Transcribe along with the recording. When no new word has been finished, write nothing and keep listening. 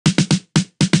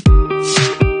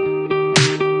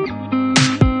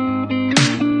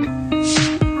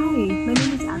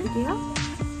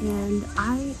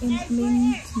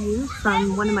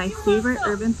from one of my favorite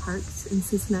urban parks in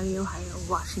Cincinnati, Ohio,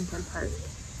 Washington Park.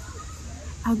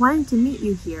 I wanted to meet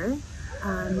you here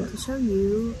to show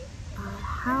you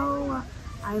how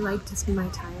I like to spend my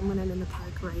time when I'm in the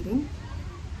park writing.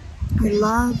 I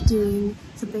love doing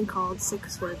something called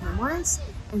 6-word memoirs,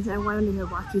 and I wanted to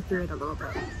walk you through it a little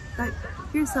bit. But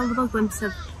here's a little glimpse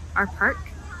of our park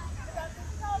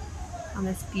on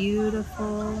this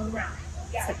beautiful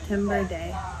September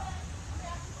day.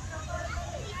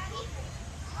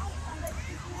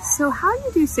 So how do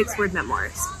you do 6-word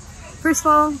memoirs? First of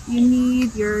all, you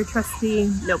need your trusty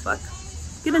notebook.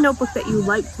 Get a notebook that you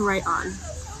like to write on.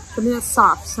 Something that's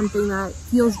soft, something that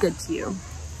feels good to you.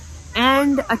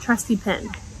 And a trusty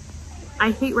pen.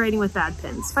 I hate writing with bad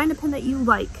pens. Find a pen that you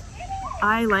like.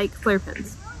 I like Flair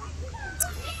pens.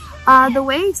 The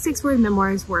way 6-word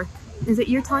memoirs work is that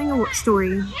you're telling a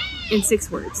story in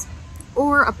 6 words,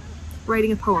 or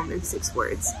writing a poem in 6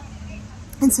 words.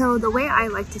 And so the way I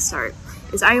like to start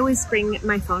is I always bring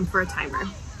my phone for a timer.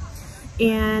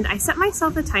 And I set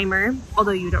myself a timer,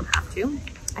 although you don't have to.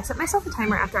 I set myself a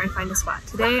timer after I find a spot.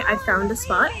 Today I found a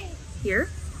spot here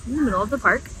in the middle of the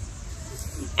park.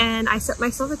 And I set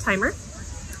myself a timer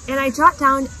and I jot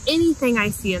down anything I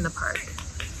see in the park.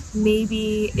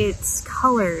 Maybe it's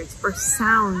colors or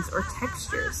sounds or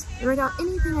textures. I write down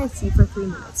anything I see for 3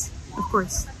 minutes. Of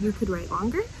course, you could write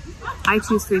longer. I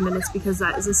choose 3 minutes because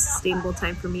that is a sustainable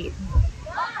time for me.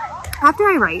 After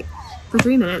I write for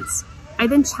 3 minutes, I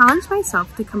then challenge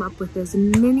myself to come up with as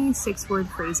many 6-word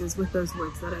phrases with those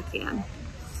words that I can.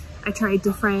 I try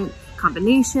different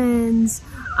combinations.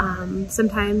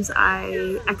 Sometimes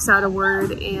I X out a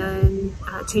word and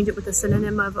change it with a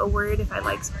synonym of a word if I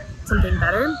like something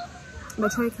better. And I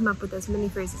try to come up with as many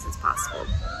phrases as possible.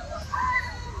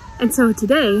 And so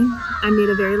today, I made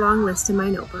a very long list in my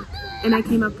notebook, and I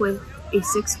came up with a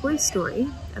 6-word story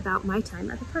about my time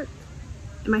at the park.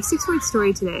 And my 6-word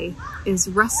story today is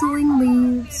rustling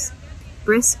leaves,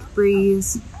 brisk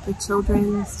breeze, the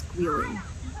children squealing.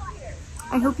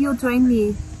 I hope you'll join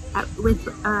me with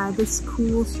this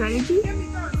cool strategy,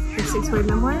 the 6-word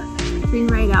memoir, being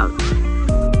write out.